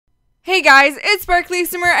Hey guys, it's Sparkly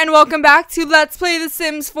Simmer and welcome back to Let's Play The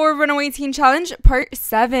Sims 4 Runaway Teen Challenge Part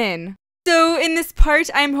 7. So in this part,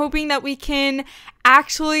 I'm hoping that we can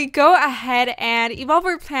actually go ahead and evolve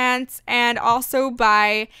our plants and also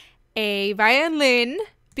buy a violin,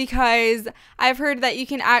 because I've heard that you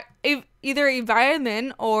can either a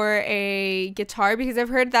violin or a guitar, because I've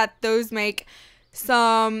heard that those make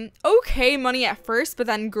some okay money at first, but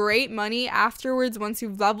then great money afterwards once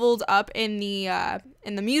you've leveled up in the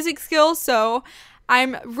music skills. So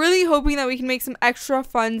I'm really hoping that we can make some extra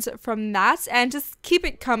funds from that and just keep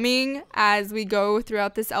it coming as we go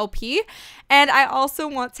throughout this LP. And I also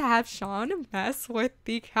want to have Sean mess with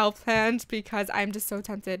the cow plant because I'm just so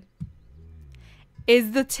tempted.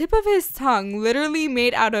 Is the tip of his tongue literally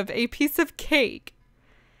made out of a piece of cake?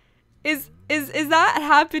 Is that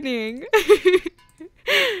happening?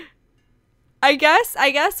 I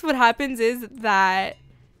guess what happens is that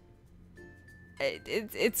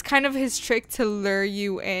it's kind of his trick to lure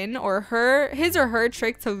you in, or his or her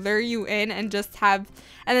trick to lure you in and just and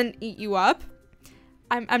then eat you up.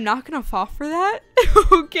 I'm not gonna fall for that.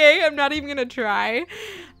 Okay, I'm not even gonna try.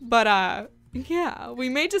 But yeah, we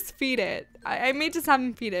may just feed it. I may just have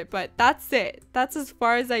him feed it, but that's it. That's as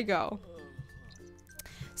far as I go.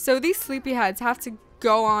 So these sleepyheads have to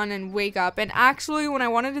go on and wake up, and actually what I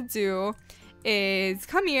wanted to do is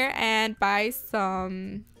come here and buy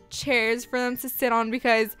some chairs for them to sit on,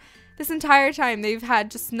 because this entire time they've had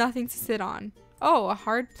just nothing to sit on. Oh, a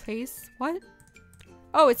hard place? What?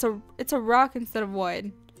 Oh, it's a rock instead of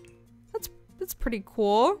wood. That's pretty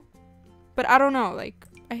cool. But I don't know, like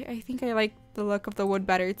I think I like the look of the wood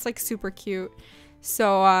better. It's like super cute.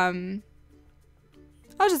 So I'll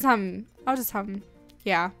just have him.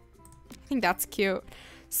 Yeah. I think that's cute.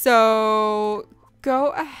 So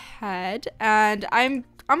go ahead, and I'm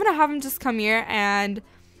gonna have him just come here and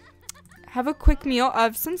have a quick meal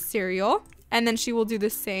of some cereal, and then she will do the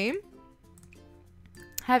same.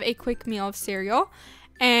 Have a quick meal of cereal,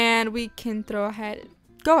 and we can throw ahead,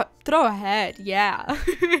 yeah.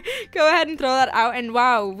 Go ahead and throw that out, and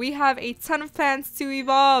wow, we have a ton of plants to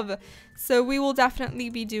evolve. So we will definitely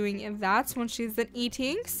be doing that once she's done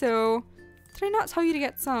eating. So did I not tell you to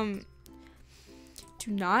get some?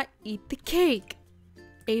 Do not eat the cake.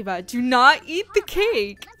 Ava, do not eat the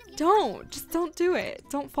cake. Just don't do it.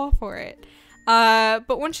 Don't fall for it.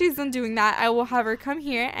 But once she's done doing that, I will have her come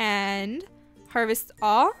here and harvest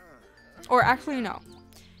all. Or actually, no.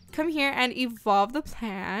 Come here and evolve the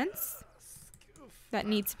plants that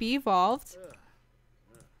need to be evolved.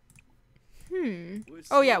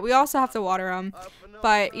 Oh yeah, we also have to water them.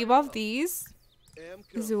 But evolve these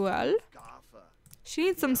as well. She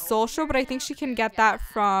needs some social, but I think she can get that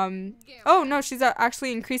from... Oh, no, she's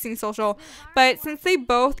actually increasing social. But since they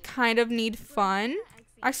both kind of need fun...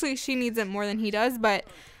 Actually, she needs it more than he does, but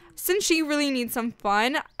since she really needs some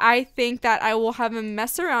fun, I think that I will have him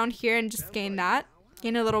mess around here and just gain that.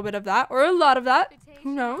 Gain a little bit of that, or a lot of that.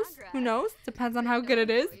 Who knows? Who knows? Depends on how good it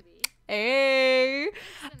is. Hey!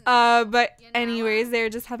 But anyways, they're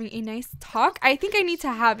just having a nice talk. I think I need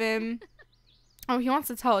to have him... Oh, he wants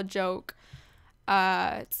to tell a joke.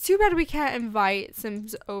 It's too bad we can't invite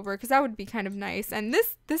Sims over, because that would be kind of nice. And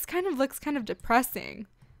this kind of looks kind of depressing.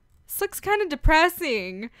 This looks kind of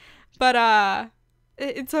depressing, but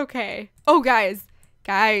it's okay. Oh, guys,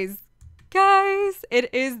 it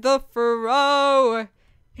is the fro.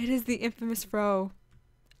 It is the infamous fro.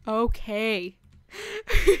 Okay.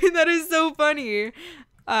 That is so funny.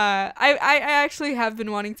 I actually have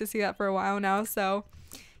been wanting to see that for a while now, so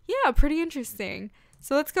yeah, pretty interesting.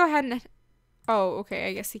 So let's go ahead and... Oh, okay,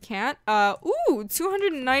 I guess he can't. Ooh,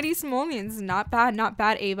 290 simoleons. Not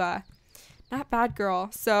bad, Ava. Not bad,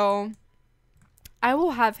 girl. So, I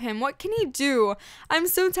will have him. What can he do? I'm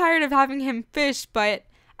so tired of having him fish, but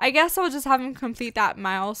I guess I'll just have him complete that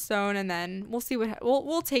milestone, and then we'll see what...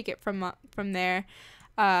 We'll take it from there.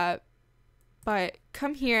 But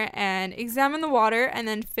come here and examine the water, and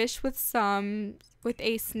then fish with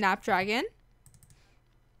a snapdragon.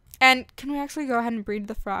 And can we actually go ahead and breed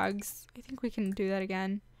the frogs? I think we can do that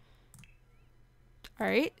again.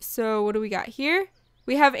 Alright, so what do we got here?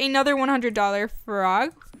 We have another $100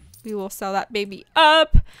 frog. We will sell that baby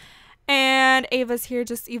up. And Ava's here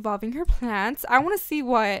just evolving her plants. I want to see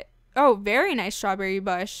what... Oh, very nice strawberry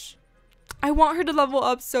bush. I want her to level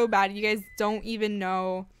up so bad. You guys don't even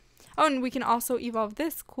know. Oh, and we can also evolve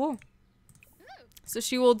this. Cool. So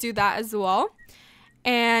she will do that as well.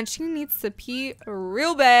 And she needs to pee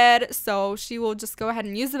real bad, so she will just go ahead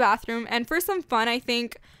and use the bathroom. And for some fun, I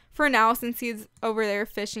think, for now, since he's over there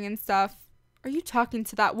fishing and stuff... Are you talking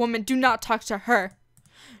to that woman? Do not talk to her.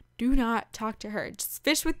 Do not talk to her. Just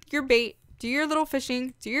fish with your bait. do your little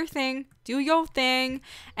fishing, do your thing, do your thing,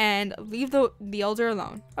 and leave the elder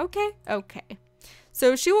alone. Okay? Okay.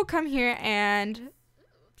 So she will come here and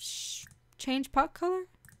change pot color?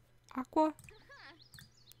 Aqua?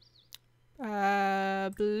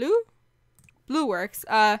 Blue? Blue works.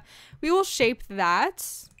 We will shape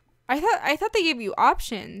that. I thought they gave you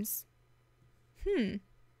options. I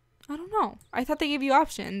don't know. I thought they gave you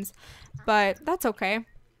options, but that's okay.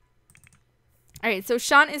 All right, so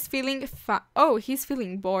Sean is feeling oh, he's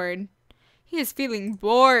feeling bored. He is feeling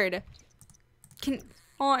bored.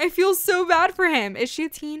 Oh, I feel so bad for him. Is she a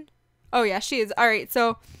teen? Oh yeah, she is. All right,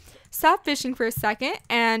 so stop fishing for a second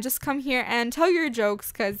and just come here and tell your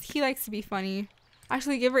jokes because he likes to be funny.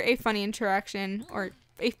 Actually, give her a funny interaction or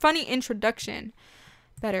a funny introduction.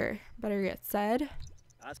 Better get said.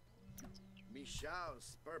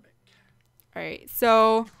 Alright,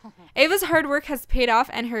 so Ava's hard work has paid off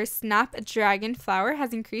and her Snapdragon flower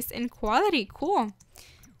has increased in quality. Cool.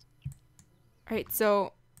 Alright,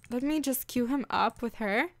 so let me just cue him up with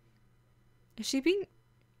her. Is she being...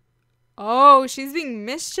 Oh, she's being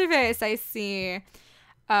mischievous, I see.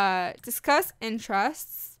 Discuss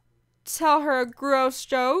interests. Tell her a gross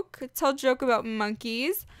joke. Tell a joke about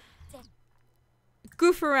monkeys.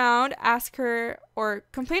 Goof around, ask her, or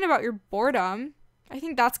complain about your boredom. I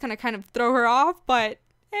think that's gonna kind of throw her off, but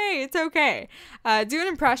hey, it's okay. Do an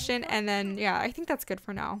impression, and then, yeah, I think that's good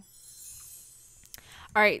for now.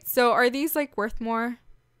 Alright, so are these, like, worth more?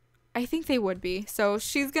 I think they would be. So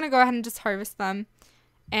she's gonna go ahead and just harvest them.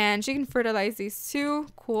 And she can fertilize these too.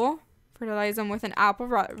 Cool. Fertilize them with an apple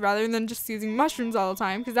rather than just using mushrooms all the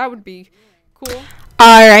time, because that would be cool.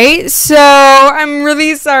 Alright, so I'm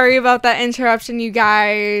really sorry about that interruption, you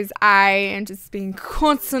guys. I am just being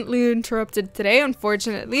constantly interrupted today,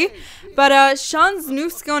 unfortunately. But Sean's new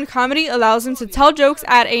skill in comedy allows him to tell jokes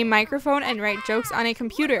at a microphone and write jokes on a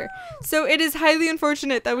computer. So it is highly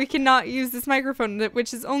unfortunate that we cannot use this microphone,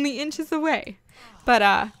 which is only inches away. But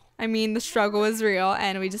I mean, the struggle is real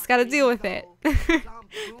and we just gotta deal with it.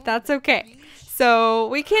 That's okay. So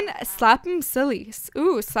we can slap him silly.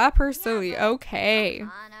 Ooh, slap her silly. Okay.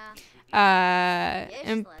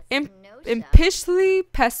 Impishly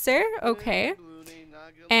pester. Okay.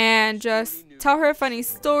 And just tell her a funny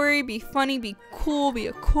story. Be funny. Be cool. Be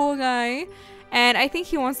a cool guy. And I think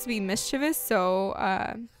he wants to be mischievous. So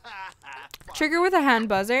trigger with a hand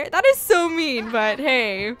buzzer. That is so mean, but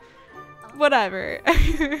hey, whatever.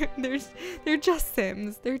 they're just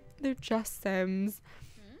Sims. They're just Sims.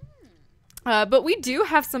 But we do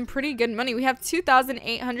have some pretty good money. We have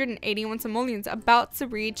 2,881 simoleons, about to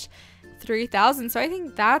reach 3,000. So I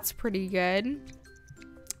think that's pretty good.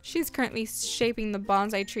 She's currently shaping the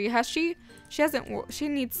bonsai tree. Has she? She hasn't. She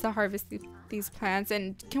needs to harvest these plants.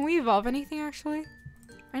 And can we evolve anything actually?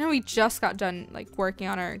 I know we just got done like working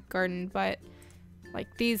on our garden, but like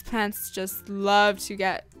these plants just love to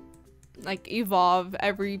get like evolve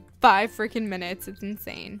every 5 freaking minutes. It's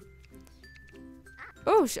insane.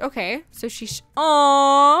 Oh, okay. So she's...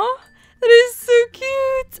 Aww! That is so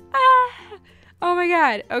cute! Ah! Oh my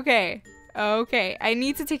god. Okay. Okay. I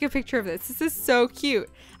need to take a picture of this. This is so cute.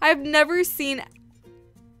 I've never seen that.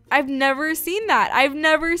 I've never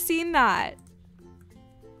seen that.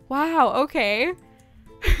 Wow. Okay.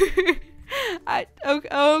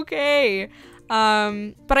 Okay.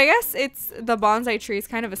 But I guess it's the bonsai tree is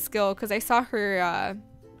kind of a skill because I saw her,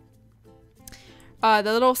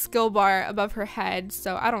 the little skill bar above her head,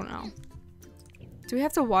 so I don't know. Do we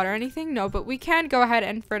have to water anything? No, but we can go ahead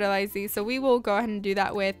and fertilize these, so we will go ahead and do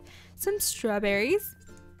that with some strawberries.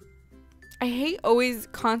 I hate always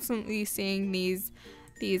constantly seeing these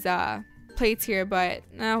plates here, but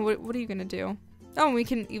what are you gonna do? Oh, and we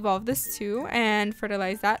can evolve this too and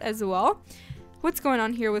fertilize that as well. What's going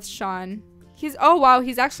on here with Sean? Oh wow,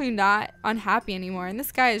 he's actually not unhappy anymore, and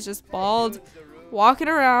this guy is just bald, walking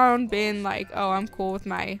around being like, oh, I'm cool with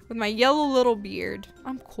my yellow little beard.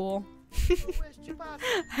 I'm cool.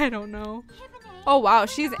 I don't know. Oh wow,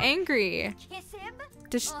 she's angry.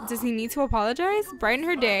 Does he need to apologize? Brighten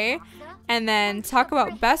her day and then talk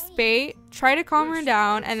about best bait, try to calm her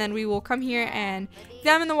down, and then we will come here and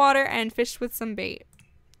examine the water and fish with some bait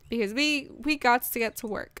because we got to get to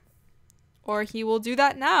work, or he will do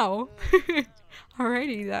that now.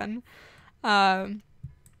 Alrighty then.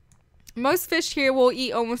 Most fish here will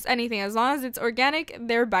eat almost anything. As long as it's organic,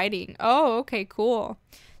 they're biting. Oh, okay, cool.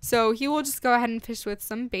 So he will just go ahead and fish with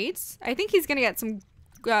some baits. I think he's gonna get some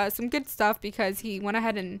good stuff because he went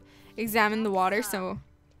ahead and examined the water. So,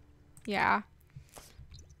 yeah.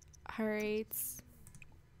 Alright.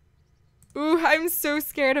 Ooh, I'm so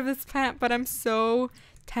scared of this plant, but I'm so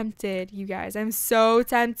tempted, you guys. I'm so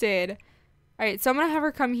tempted. Alright, so I'm going to have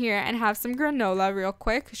her come here and have some granola real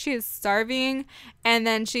quick. She is starving. And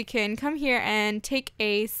then she can come here and take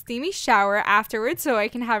a steamy shower afterwards so I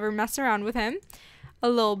can have her mess around with him a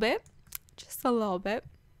little bit. Just a little bit.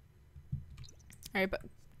 Alright, but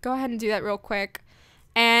go ahead and do that real quick.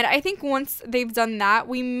 And I think once they've done that,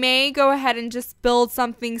 we may go ahead and just build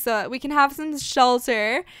something so that we can have some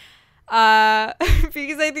shelter.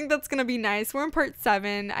 Because I think that's gonna be nice. We're in part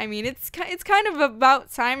 7. I mean, it's kind of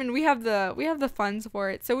about time, and we have the funds for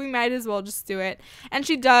it, so we might as well just do it. And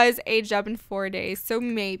she does age up in 4 days, so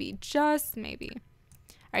maybe, just maybe.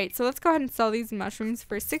 All right, so let's go ahead and sell these mushrooms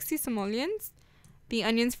for 60 simoleons, the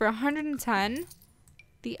onions for 110,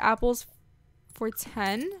 the apples for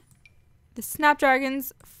 10, the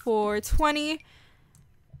snapdragons for 20,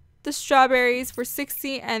 the strawberries for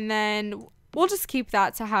 60, and then we'll just keep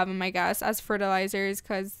that to have them, I guess, as fertilizers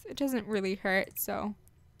because it doesn't really hurt. So,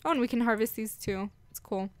 oh, and we can harvest these too. It's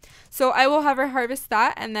cool. So I will have her harvest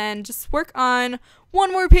that and then just work on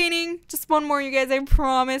one more painting. Just one more, you guys. I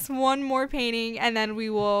promise. One more painting, and then we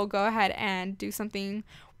will go ahead and do something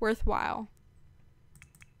worthwhile.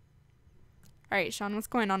 All right, Sean, what's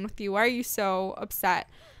going on with you? Why are you so upset?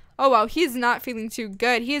 Oh, wow, he's not feeling too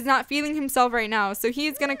good. He is not feeling himself right now. So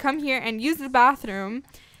he's going to come here and use the bathroom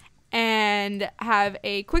and have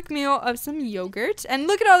a quick meal of some yogurt. And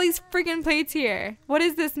look at all these freaking plates here. What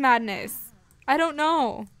is this madness? I don't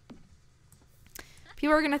know.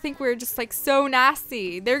 People are going to think we're just like so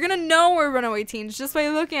nasty. They're going to know we're runaway teens just by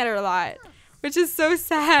looking at her a lot, which is so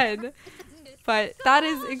sad. But that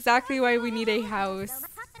is exactly why we need a house.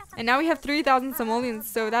 And now we have 3,000 simoleons,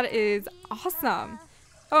 so that is awesome.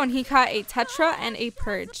 Oh, and he caught a tetra and a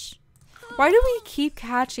perch. Why do we keep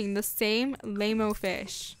catching the same lame-o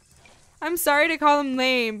fish? I'm sorry to call him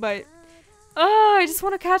lame, but I just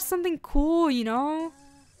want to catch something cool, you know?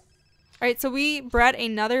 Alright, so we bred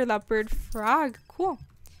another leopard frog. Cool.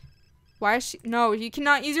 Why is she? No, you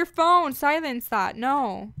cannot use your phone. Silence that.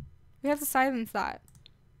 No. We have to silence that.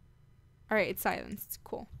 Alright, it's silenced.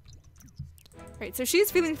 Cool. Alright, so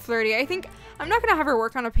she's feeling flirty. I think I'm not going to have her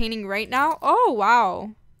work on a painting right now. Oh,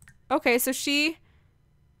 wow. Okay, so she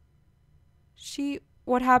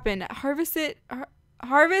what happened? Harvest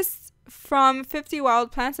from 50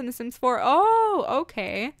 wild plants in The Sims 4. Oh,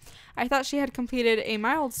 okay. I thought she had completed a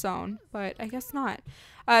milestone, but I guess not.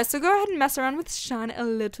 So go ahead and mess around with Sean a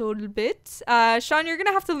little bit. Sean, you're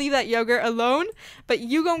gonna have to leave that yogurt alone, but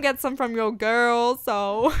you gonna get some from your girl,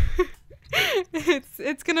 so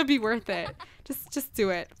it's gonna be worth it. Just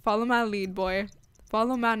do it. Follow my lead, boy.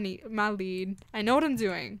 Follow my lead. I know what I'm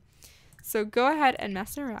doing. So go ahead and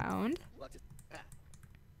mess around.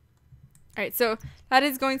 Alright, so that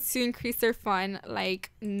is going to increase their fun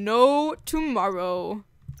like no tomorrow.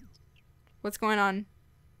 What's going on?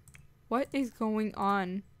 What is going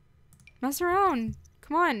on? Mess around.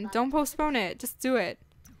 Come on, don't postpone it. Just do it.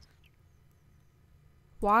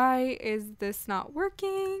 Why is this not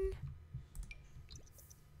working?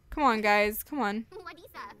 Come on, guys. Come on.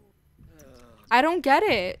 I don't get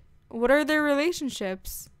it. What are their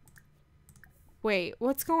relationships? Wait,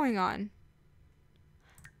 what's going on?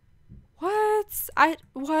 What?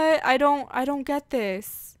 I don't get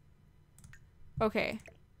this. Okay.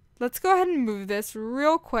 Let's go ahead and move this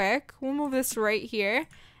real quick. We'll move this right here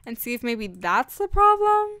and see if maybe that's the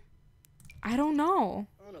problem. I don't know.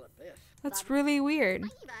 That's really weird.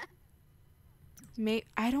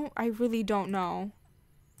 I really don't know.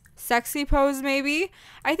 Sexy pose maybe?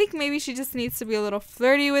 I think maybe she just needs to be a little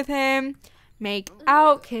flirty with him. Make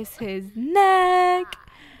out, kiss his neck.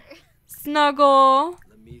 Snuggle.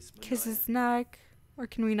 Kiss his neck. Or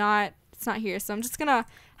can we not? It's not here. So I'm just gonna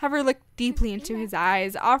have her look deeply into his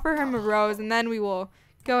eyes, offer him a rose, and then we will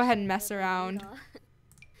go ahead and mess around.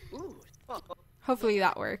 Hopefully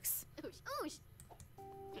that works.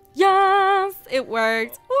 Yes, it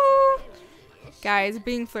worked. Woo! Guys,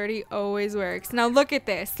 being flirty always works. Now look at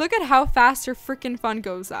this. Look at how fast her freaking fun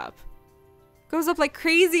goes up. Goes up like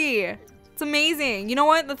crazy. It's amazing. You know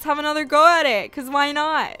what? Let's have another go at it. Because why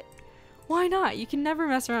not? Why not? You can never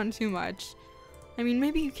mess around too much. I mean,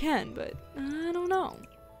 maybe you can, but I don't know.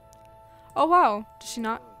 Oh, wow. Does she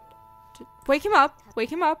not? Wake him up. Wake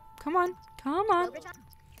him up. Come on. Come on.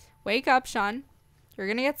 Wake up, Sean. You're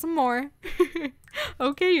going to get some more.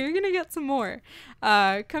 Okay, you're going to get some more.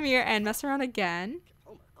 Come here and mess around again.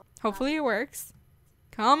 Hopefully it works.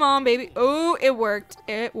 Come on, baby. Oh, it worked.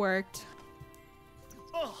 It worked.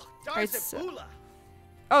 Right, so.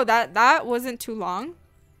 Oh, that wasn't too long.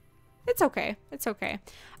 It's okay. It's okay.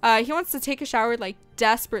 He wants to take a shower like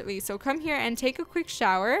desperately. So come here and take a quick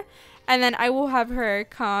shower. And then I will have her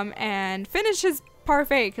come and finish his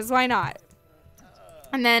parfait. Because why not?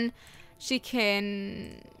 And then She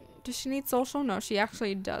can... Does she need social? No, she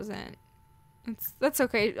actually doesn't. That's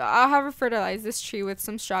okay. I'll have her fertilize this tree with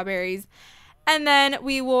some strawberries. And then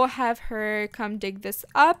we will have her come dig this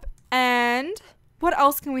up. And what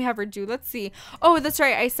else can we have her do? Let's see. Oh, that's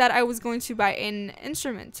right. I said I was going to buy an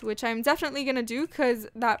instrument, which I'm definitely going to do because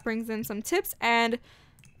that brings in some tips. And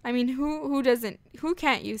I mean, who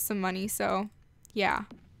can't use some money? So yeah.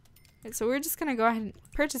 So we're just going to go ahead and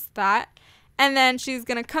purchase that. And then she's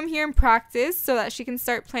going to come here and practice so that she can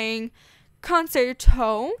start playing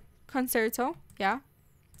concerto, yeah.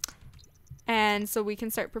 And so we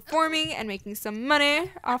can start performing and making some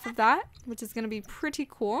money off of that, which is going to be pretty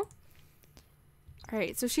cool. All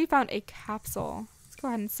right, so she found a capsule. Let's go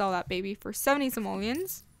ahead and sell that baby for 70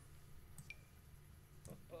 simoleons.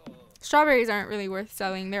 Strawberries aren't really worth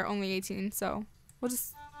selling. They're only 18, so we'll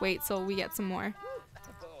just wait till we get some more.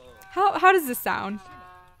 How does this sound?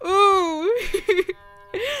 Ooh,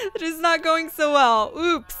 it is not going so well.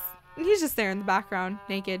 Oops. He's just there in the background,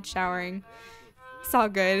 naked, showering. It's all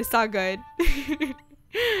good. It's all good.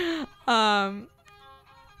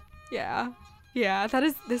 Yeah.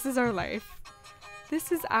 This is our life.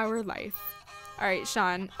 This is our life. All right,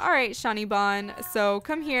 Sean. All right, Shawnee Bon. So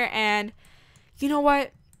come here and you know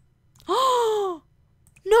what? Oh,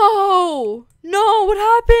 no. No, what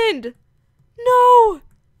happened? No.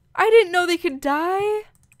 I didn't know they could die.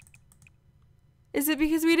 Is it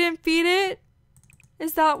because we didn't feed it?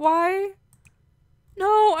 Is that why?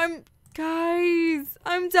 No, guys,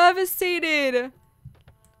 I'm devastated.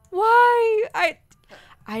 Why?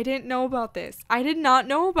 I didn't know about this. I did not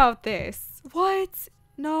know about this. What?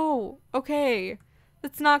 No. Okay.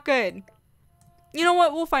 That's not good. You know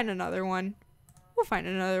what? We'll find another one. We'll find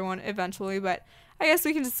another one eventually, but I guess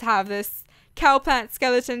we can just have this cow plant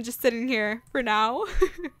skeleton just sitting here for now.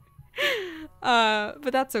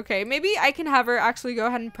 But that's okay. Maybe I can have her actually go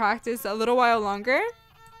ahead and practice a little while longer.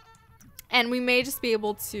 And we may just be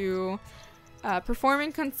able to perform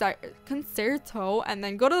in concerto and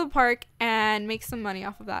then go to the park and make some money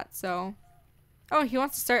off of that. So, oh, he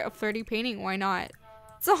wants to start a flirty painting. Why not?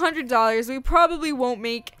 It's $100. We probably won't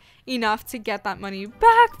make enough to get that money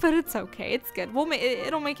back, but it's okay. It's good.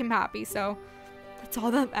 It'll make him happy. So that's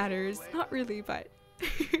all that matters. Not really, but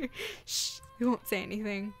shh, we won't say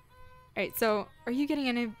anything. All right. So, are you getting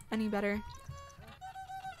any better?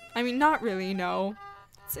 I mean, not really. No.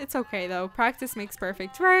 It's okay though. Practice makes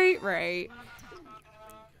perfect. Right.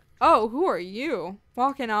 Oh, who are you?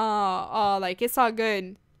 Walking all like it's all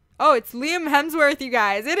good. Oh, it's Liam Hemsworth, you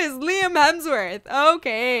guys. It is Liam Hemsworth.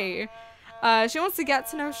 Okay. She wants to get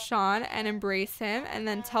to know Sean and embrace him and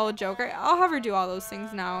then tell a joke. I'll have her do all those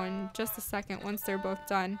things now in just a second once they're both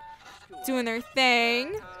done doing their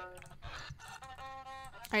thing.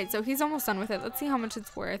 Alright, so he's almost done with it. Let's see how much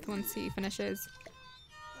it's worth once he finishes.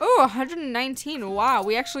 Oh, 119. Wow,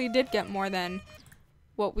 we actually did get more than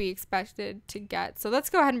what we expected to get. So let's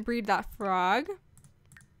go ahead and breed that frog.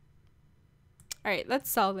 Alright, let's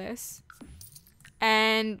sell this.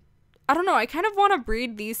 And I don't know, I kind of want to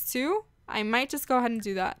breed these two. I might just go ahead and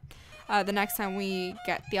do that the next time we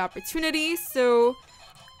get the opportunity. So,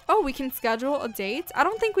 oh, we can schedule a date. I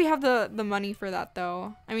don't think we have the money for that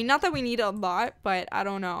though. I mean, not that we need a lot, but I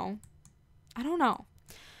don't know.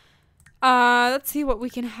 Let's see what we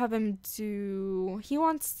can have him do. He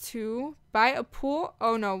wants to buy a pool.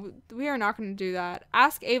 Oh no, we are not going to do that.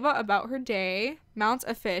 Ask Ava about her day. Mount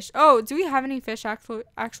a fish. Oh, do we have any fish?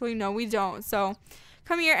 Actually, no, we don't. So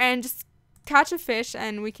come here and just catch a fish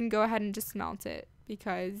and we can go ahead and just mount it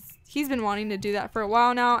because he's been wanting to do that for a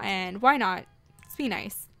while now, and why not? Let's be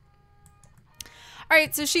nice.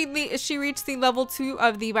 Alright, so she reached the level 2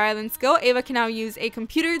 of the violin skill. Ava can now use a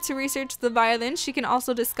computer to research the violin. She can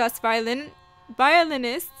also discuss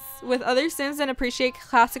violinists with other sims and appreciate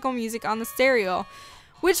classical music on the stereo,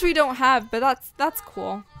 which we don't have, but that's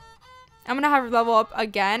cool. I'm going to have her level up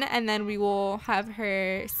again, and then we will have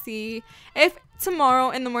her see if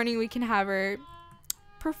tomorrow in the morning we can have her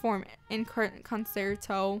perform in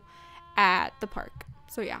concerto at the park.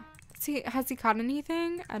 So yeah. Has he caught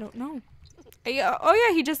anything? I don't know. Oh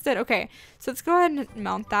yeah, he just did. Okay, so let's go ahead and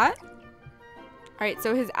mount that. Alright,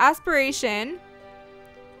 so his aspiration.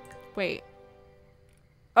 Wait.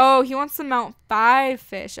 Oh, he wants to mount 5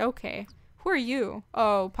 fish. Okay. Who are you?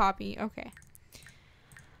 Oh, Poppy. Okay.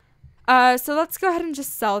 So let's go ahead and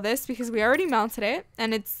just sell this because we already mounted it.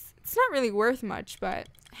 And it's not really worth much, but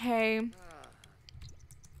hey.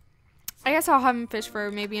 I guess I'll have him fish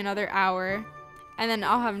for maybe another hour. And then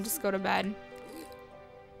I'll have him just go to bed.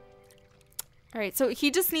 Alright, so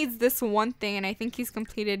he just needs this one thing, and I think he's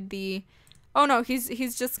completed the... Oh no, he's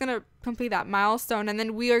just gonna complete that milestone, and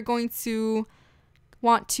then we are going to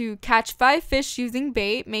Want to catch 5 fish using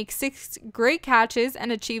bait, make 6 great catches,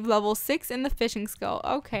 and achieve level 6 in the fishing skill.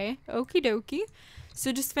 Okay, okie dokie.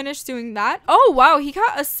 So just finish doing that. Oh, wow, he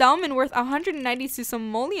got a salmon worth 190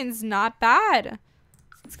 simoleons. Not bad.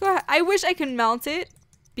 Let's go ahead. I wish I could melt it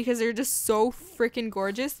because they're just so freaking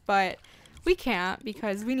gorgeous, but we can't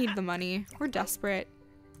because we need the money. We're desperate.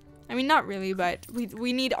 I mean, not really, but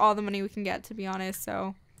we need all the money we can get, to be honest,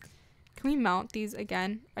 so... Can we mount these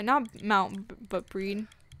again? Or not mount, but breed.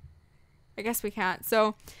 I guess we can't.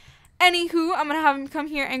 So, anywho, I'm going to have him come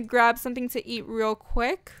here and grab something to eat real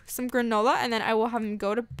quick. Some granola, and then I will have him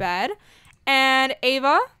go to bed. And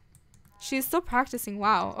Ava, she's still practicing.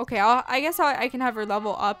 Wow. Okay, I guess I can have her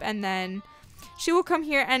level up, and then she will come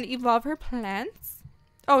here and evolve her plants.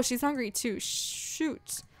 Oh, she's hungry too.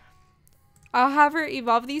 Shoot. I'll have her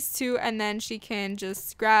evolve these two, and then she can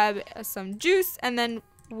just grab some juice, and then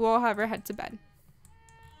we'll have her head to bed.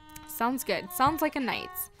 Sounds good. Sounds like a night.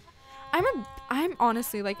 I'm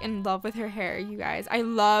honestly like in love with her hair, you guys. I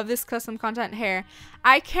love this custom content hair.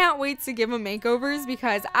 I can't wait to give them makeovers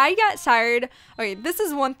because I get tired. Okay, this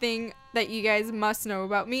is one thing that you guys must know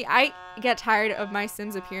about me. I get tired of my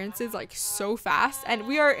Sims appearances like so fast, and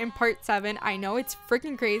we are in part 7. I know it's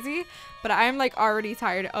freaking crazy, but I'm like already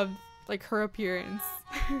tired of like her appearance.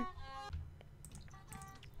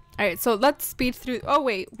 Alright, so let's speed through. Oh,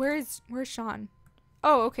 wait. Where's Sean?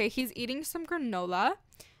 Oh, okay. He's eating some granola.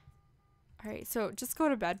 Alright, so just go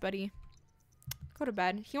to bed, buddy. Go to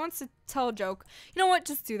bed. He wants to tell a joke. You know what?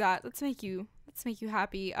 Just do that. Let's make you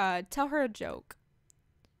happy. Tell her a joke.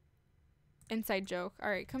 Inside joke.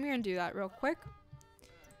 Alright, come here and do that real quick.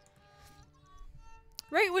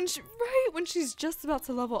 Right when she's just about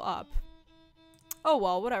to level up. Oh,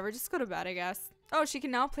 well, whatever. Just go to bed, I guess. Oh, she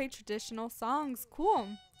can now play traditional songs. Cool.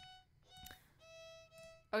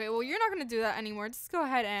 Okay, well, you're not going to do that anymore. Just go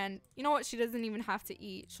ahead and... You know what? She doesn't even have to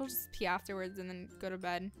eat. She'll just pee afterwards and then go to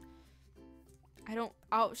bed.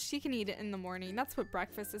 Oh, she can eat it in the morning. That's what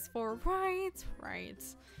breakfast is for. Right.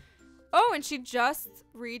 Oh, and she just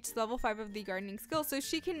reached level 5 of the gardening skill. So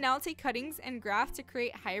she can now take cuttings and graft to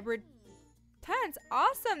create hybrid plants.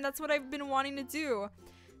 Awesome. That's what I've been wanting to do.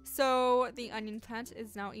 So the onion plant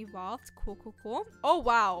is now evolved. Cool. Oh,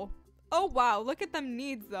 wow. Look at them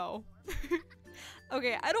needs, though.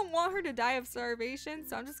 Okay, I don't want her to die of starvation,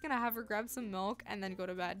 so I'm just gonna have her grab some milk and then go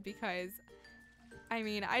to bed because, I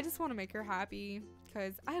mean, I just want to make her happy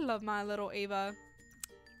because I love my little Ava.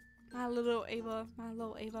 My little Ava.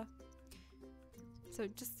 So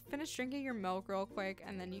just finish drinking your milk real quick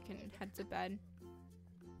and then you can head to bed.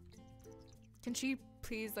 Can she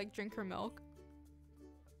please, like, drink her milk?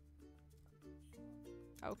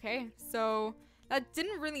 Okay, so... That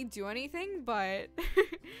didn't really do anything, but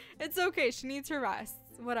it's okay. She needs her rest.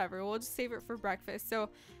 Whatever. We'll just save it for breakfast. So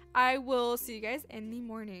I will see you guys in the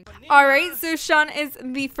morning. All right. So Sean is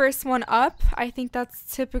the first one up. I think that's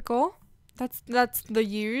typical. That's the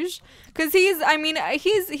usual. Because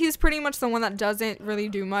he's pretty much the one that doesn't really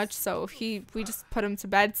do much. So we just put him to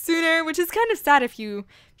bed sooner, which is kind of sad if you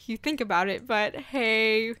think about it. But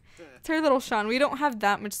hey, it's our little Sean. We don't have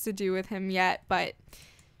that much to do with him yet, but...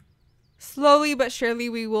 Slowly but surely,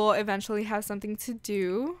 we will eventually have something to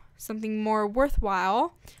do, something more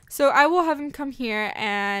worthwhile. So I will have him come here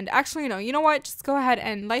and actually, no, you know what? Just go ahead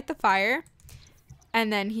and light the fire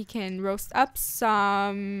and then he can roast up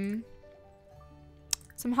some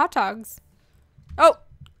hot dogs. Oh,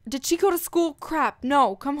 did she go to school? Crap.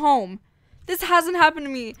 No, come home. This hasn't happened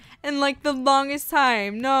to me in like the longest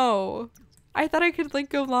time. No, I thought I could like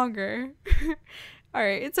go longer. All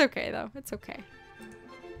right. It's okay though. It's okay.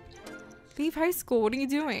 Leave high school. What are you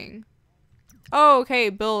doing? Oh, okay.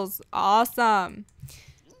 Bills. Awesome.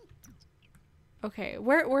 Okay.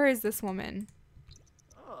 Where is this woman?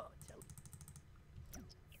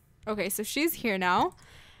 Okay, so she's here now.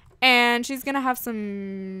 And she's gonna have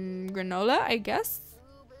some granola, I guess.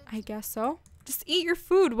 I guess so. Just eat your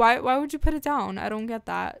food. Why would you put it down? I don't get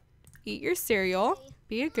that. Eat your cereal.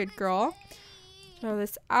 Be a good girl. Throw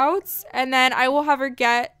this out. And then I will have her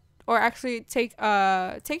get... Or actually take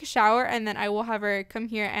a shower, and then I will have her come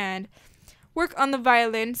here and work on the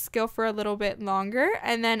violin skill for a little bit longer,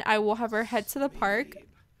 and then I will have her head to the park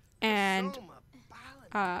and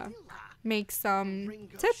make some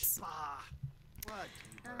tips.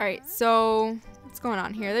 All right, so what's going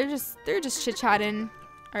on here? They're just chit-chatting.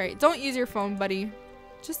 All right, don't use your phone, buddy.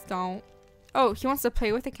 Just don't. Oh, he wants to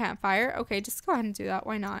play with a campfire. Okay, just go ahead and do that.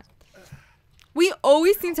 Why not? We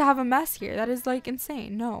always seem to have a mess here. That is, like,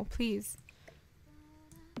 insane. No, please.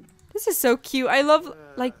 This is so cute. I love,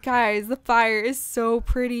 like, guys, the fire is so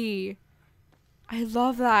pretty. I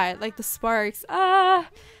love that. Like, the sparks.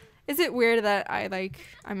 Is it weird that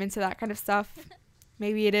I'm into that kind of stuff?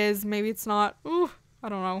 Maybe it is, maybe it's not. Ooh, I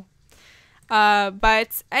don't know.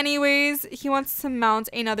 But anyways, he wants to mount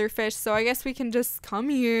another fish, so I guess we can just come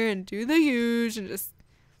here and do the huge and just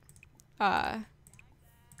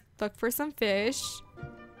look for some fish.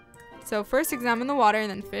 So first examine the water and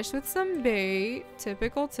then fish with some bait.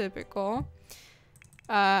 Typical.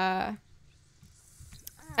 And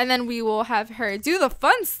then we will have her do the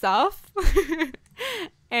fun stuff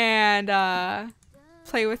and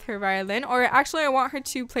play with her violin. Or actually I want her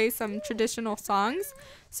to play some traditional songs.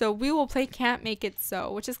 So we will play Can't Make It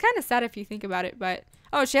So, which is kind of sad if you think about it, but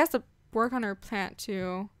oh, she has to work on her plant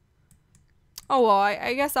too. Oh well,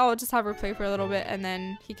 I guess I'll just have her play for a little bit and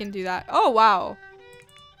then he can do that. Oh wow.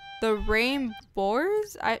 The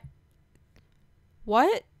rainbows?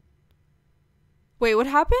 What? Wait, what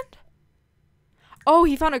happened? Oh,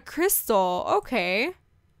 he found a crystal. Okay.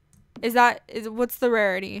 What's the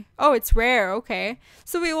rarity? Oh, it's rare. Okay.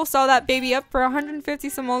 So we will sell that baby up for 150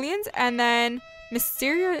 simoleons and then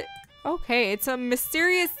mysterious. Okay, it's a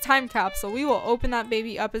mysterious time capsule. We will open that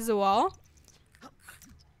baby up as well.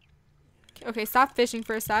 Okay, stop fishing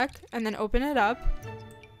for a sec and then open it up.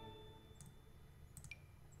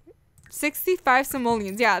 65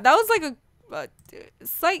 simoleons. Yeah, that was like a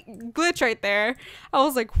slight glitch right there. I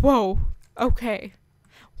was like, whoa, okay,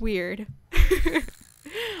 weird.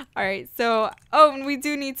 All right, so and we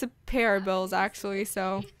do need to pay our bills actually,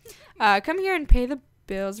 so come here and pay the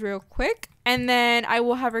bills real quick and then I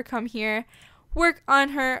will have her come here, work on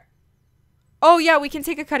her. Oh yeah, we can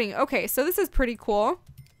take a cutting. Okay, so this is pretty cool. All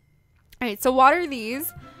right, so water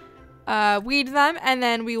these, weed them, and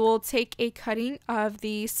then we will take a cutting of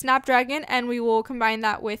the snapdragon and we will combine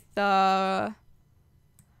that with the,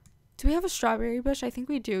 do we have a strawberry bush? I think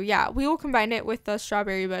we do. Yeah, we will combine it with the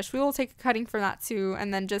strawberry bush. We will take a cutting from that too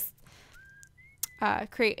and then just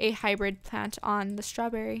create a hybrid plant on the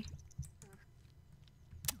strawberry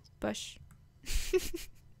bush.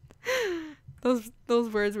 Those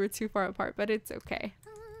words were too far apart, but it's okay.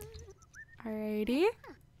 Alrighty.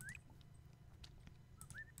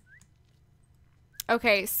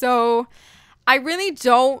 Okay, so I really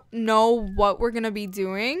don't know what we're gonna be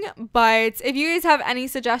doing, but if you guys have any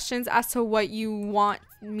suggestions as to what you want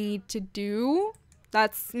me to do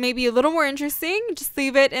that's maybe a little more interesting, just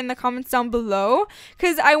leave it in the comments down below,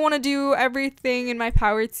 because I want to do everything in my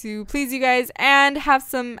power to please you guys and have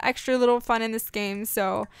some extra little fun in this game.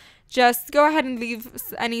 So just go ahead and leave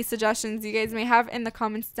any suggestions you guys may have in the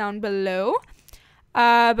comments down below.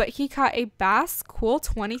 But he caught a bass. Cool.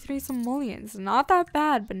 23 simoleons. Not that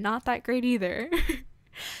bad, but not that great either.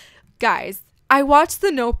 Guys, I watched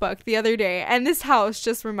The Notebook the other day and this house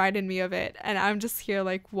just reminded me of it, and I'm just here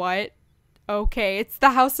like, what? Okay, it's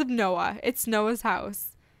the house of Noah. It's Noah's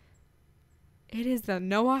house. It is the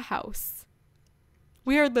Noah house.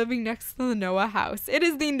 We are living next to the Noah house. It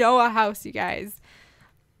is the Noah house, you guys.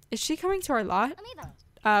 Is she coming to our lot?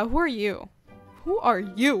 Who are you? Who are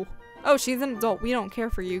you? Oh, she's an adult. We don't care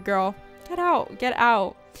for you, girl. Get out. Get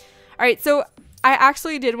out. Alright, so I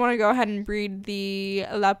actually did want to go ahead and breed the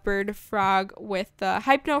leopard frog with the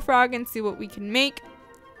hypno frog and see what we can make.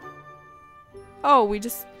 Oh, we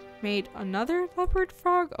just made another leopard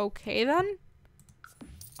frog? Okay, then.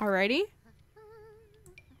 Alrighty.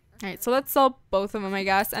 Alright, so let's sell both of them, I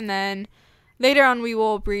guess. And then later on, we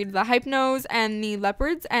will breed the hypnos and the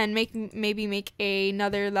leopards and maybe make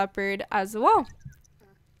another leopard as well.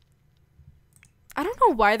 I don't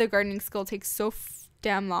know why the gardening skill takes so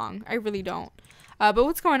damn long. I really don't. But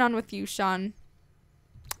what's going on with you, Sean?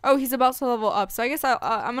 Oh, he's about to level up. So I guess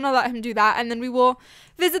I'm going to let him do that. And then we will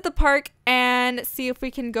visit the park and see if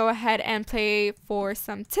we can go ahead and play for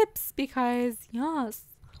some tips. Because, yes,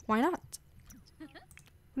 why not?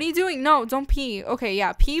 What are you doing? No, don't pee. Okay,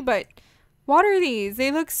 yeah, pee, but water these.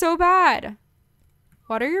 They look so bad.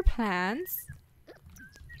 Water your plants.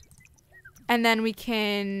 And then we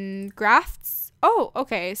can graft. Oh,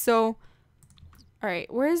 okay. So, all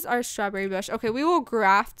right. Where's our strawberry bush? Okay, we will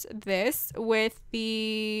graft this with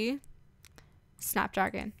the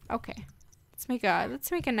snapdragon. Okay, let's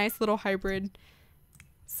make a nice little hybrid.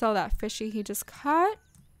 Sell that fishy he just caught.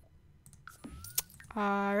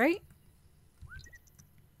 All right.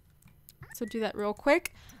 So do that real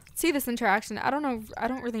quick. See this interaction. I don't know. I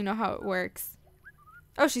don't really know how it works.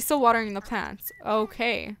 Oh, she's still watering the plants.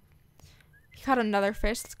 Okay. He caught another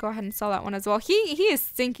fish. Let's go ahead and sell that one as well. He is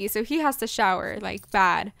stinky, so he has to shower like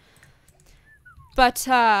bad. But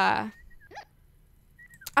I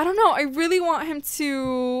don't know. I really want him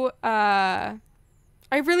to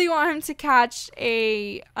catch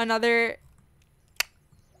another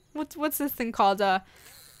what's this thing called? A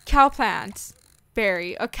cow plant.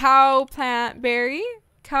 berry. A cow plant berry?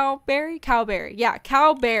 Cowberry? Cowberry. Yeah,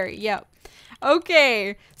 cowberry. Yep.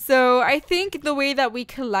 Okay. So I think the way that we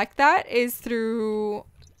collect that is through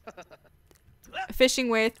fishing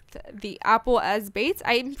with the apple as baits.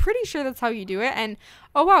 I'm pretty sure that's how you do it. And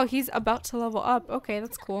oh wow, he's about to level up. Okay,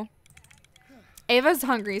 that's cool. Ava's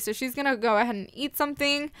hungry, so she's gonna go ahead and eat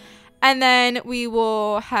something, and then we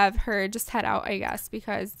will have her just head out, I guess,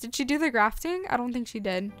 because did she do the grafting? I don't think she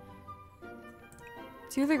did.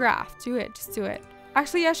 Do the graft. Do it. Just do it.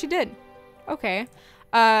 Actually, yeah, she did. Okay.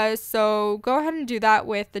 So go ahead and do that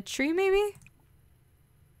with the tree, maybe?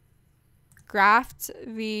 Graft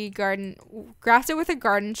the garden. Graft it with a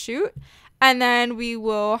garden shoot. And then we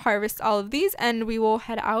will harvest all of these, and we will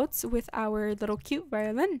head out with our little cute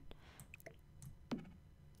violin.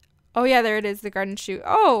 Oh, yeah, there it is, the garden shoot.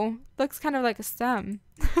 Oh, looks kind of like a stem.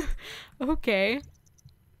 Okay.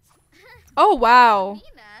 Oh, wow.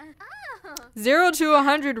 0 to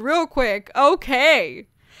 100 real quick. Okay.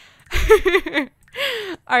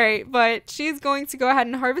 Alright, but she's going to go ahead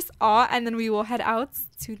and harvest all, and then we will head out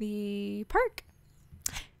to the park.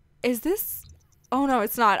 Is this... Oh, no,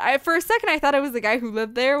 it's not. For a second, I thought it was the guy who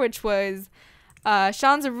lived there, which was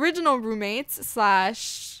Sean's original roommates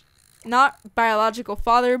slash... not biological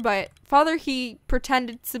father, but father he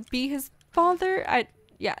pretended to be his father.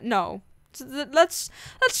 Yeah, no. Let's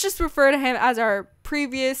just refer to him as our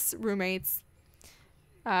previous roommates.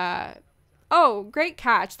 Oh, great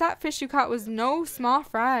catch. That fish you caught was no small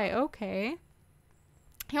fry. Okay.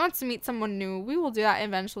 He wants to meet someone new. We will do that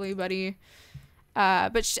eventually, buddy.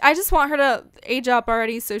 But I just want her to age up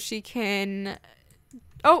already so she can...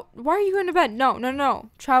 Oh, why are you going to bed? No, no, no.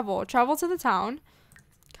 Travel to the town.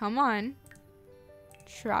 Come on.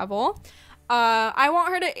 Travel. I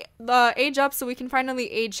want her to age up so we can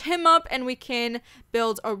finally age him up and we can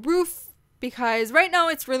build a roof, because right now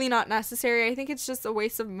it's really not necessary. I think it's just a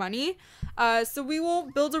waste of money. So we will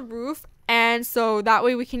build a roof, and so that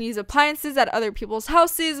way we can use appliances at other people's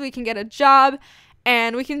houses, we can get a job,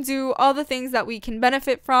 and we can do all the things that we can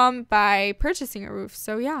benefit from by purchasing a roof.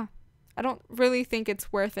 So yeah, I don't really think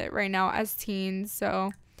it's worth it right now as teens,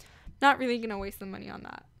 so not really gonna waste the money on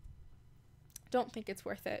that. Don't think it's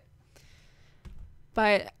worth it.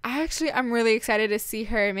 But I'm really excited to see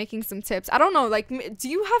her making some tips. I don't know, like, do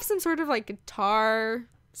you have some sort of like guitar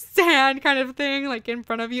stand kind of thing like in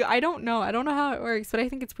front of you? I don't know how it works, but I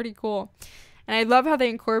think it's pretty cool. And I love how they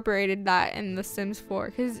incorporated that in The Sims 4,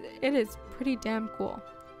 because it is pretty damn cool.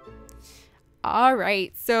 All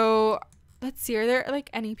right, so let's see, are there like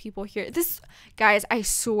any people here? Guys, I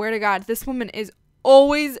swear to God, this woman is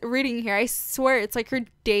always reading here. I swear it's like her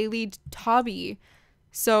daily hobby.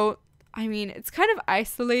 So I mean, it's kind of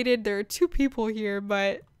isolated. There are 2 people here,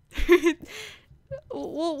 but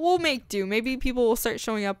we'll make do. Maybe people will start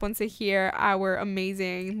showing up once they hear our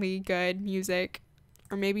amazingly good music,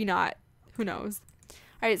 or maybe not. Who knows?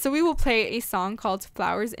 All right, so we will play a song called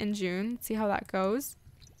Flowers in June. See how that goes.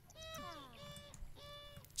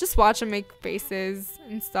 Just watch them make faces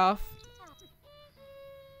and stuff.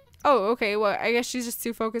 Oh, okay. Well, I guess she's just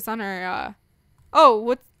too focused on her, oh,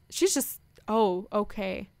 what? She's just, oh,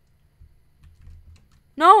 okay.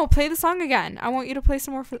 No, play the song again. I want you to play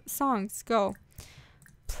some more songs. Go.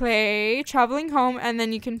 Play Traveling Home, and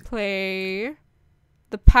then you can play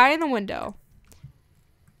The Pie in the Window.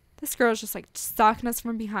 This girl's just like stalking us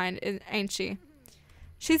from behind, ain't she?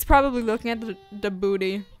 She's probably looking at the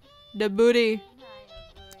booty. The booty.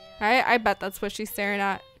 I bet that's what she's staring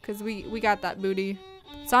at, because we got that booty.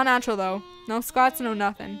 It's all natural though. No squats, no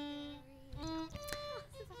nothing.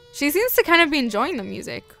 She seems to kind of be enjoying the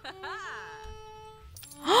music.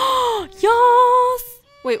 Yes!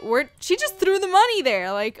 Wait, she just threw the money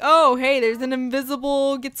there. Like, oh, hey, there's an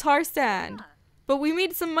invisible guitar stand. But we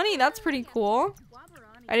made some money. That's pretty cool.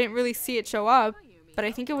 I didn't really see it show up, but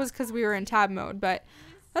I think it was because we were in tab mode. But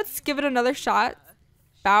let's give it another shot.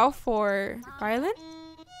 Bow for violin.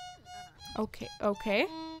 Okay, okay.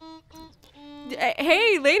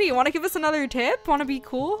 Hey, lady, want to give us another tip? Want to be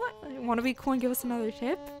cool? Want to be cool and give us another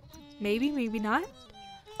tip? Maybe, maybe not.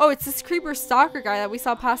 Oh, it's this creeper stalker guy that we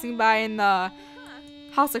saw passing by in the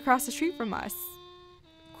house across the street from us.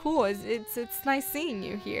 Cool. It's nice seeing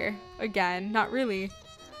you here again. Not really.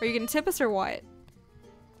 Are you gonna tip us or what?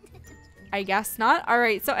 I guess not. All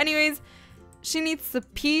right. So anyways, she needs to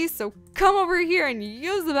pee, so come over here and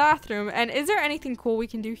use the bathroom. And is there anything cool we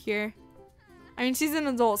can do here? I mean, she's an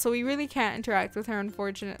adult, so we really can't interact with her,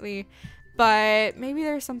 unfortunately. But maybe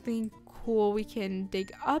there's something cool we can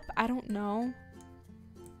dig up. I don't know.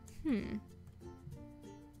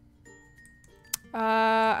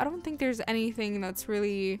 I don't think there's anything that's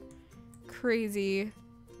really crazy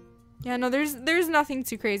Yeah, no, there's nothing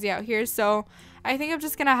too crazy out here, so I think I'm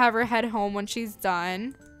just gonna have her head home when she's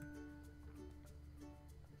done.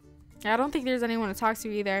 I don't think there's anyone to talk to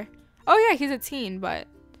either. Oh yeah, he's a teen, but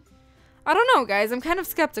I don't know, guys. I'm kind of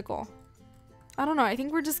skeptical. I don't know. I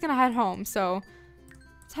think we're just gonna head home, so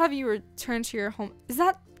let's have you return to your home. Is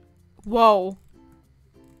that... Whoa.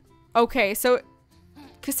 Okay, so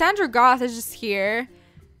Cassandra Goth is just here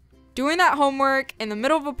doing that homework in the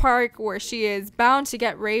middle of a park where she is bound to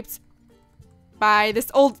get raped by this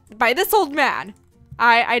old man.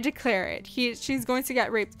 I declare it. She's going to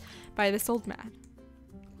get raped by this old man.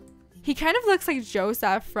 He kind of looks like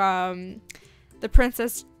Joseph from The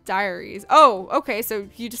Princess Diaries. Oh, okay, so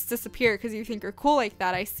you just disappear because you think you're cool like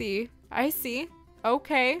that. I see.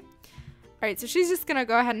 Okay. All right, so she's just gonna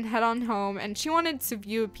go ahead and head on home, and she wanted to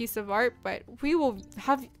view a piece of art, but we'll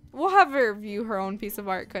have her view her own piece of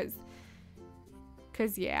art, cause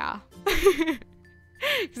yeah.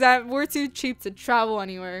 Because we're too cheap to travel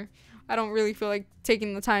anywhere. I don't really feel like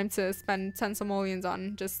taking the time to spend 10 simoleons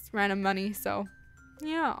on just random money, so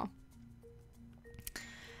yeah.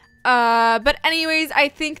 But anyways, I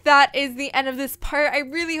think that is the end of this part. I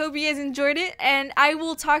really hope you guys enjoyed it, and I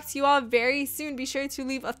will talk to you all very soon. Be sure to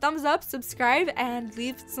leave a thumbs up, subscribe, and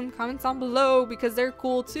leave some comments down below because they're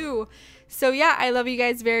cool too. So yeah, I love you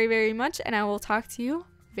guys very, very much, and I will talk to you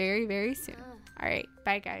very, very soon. All right,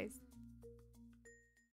 bye guys.